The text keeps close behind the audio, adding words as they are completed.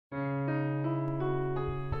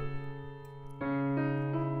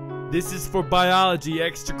This is for biology,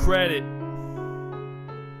 extra credit.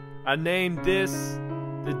 I named this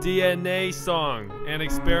the DNA song, an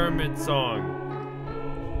experiment song.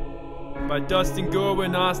 By Dustin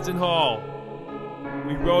Goodwin and Austin Hall.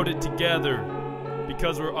 We wrote it together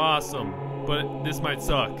because we're awesome, but this might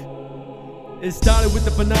suck. It started with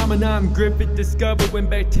the phenomenon Griffith discovered when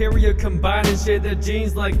bacteria combine and share their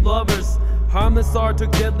genes like lovers. Harmless R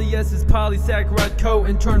took deadly as his polysaccharide coat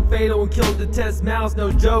and turned fatal and killed the test mouse,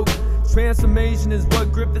 no joke. Transformation is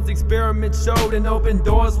what Griffith's experiment showed and opened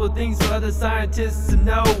doors for things for other scientists to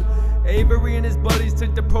know. Avery and his buddies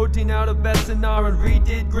took the protein out of SNR and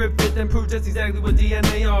redid Griffith and proved just exactly what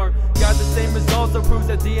DNA are. Got the same results, so proves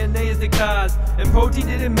that DNA is the cause. And protein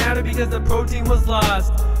didn't matter because the protein was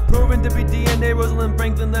lost. Proven to be DNA, Rosalind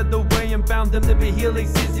Franklin led the way and found them to be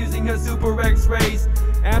helices using her super X-rays.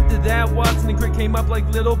 After that, Watson and Crick came up like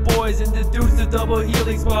little boys, introduced the double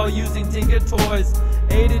helix while using Tinker toys.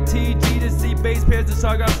 A to T, G to C, base pairs to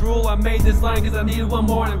Chargas rule. I made this line cause I needed one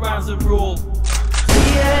more and it rhymes with rule.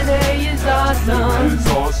 DNA is awesome.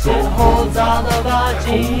 It holds all of our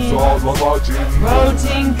genes.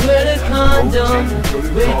 Protein could a condom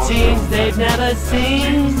with genes they've never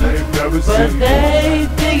seen. But they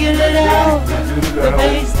figured it out. The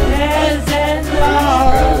base pairs and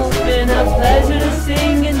all.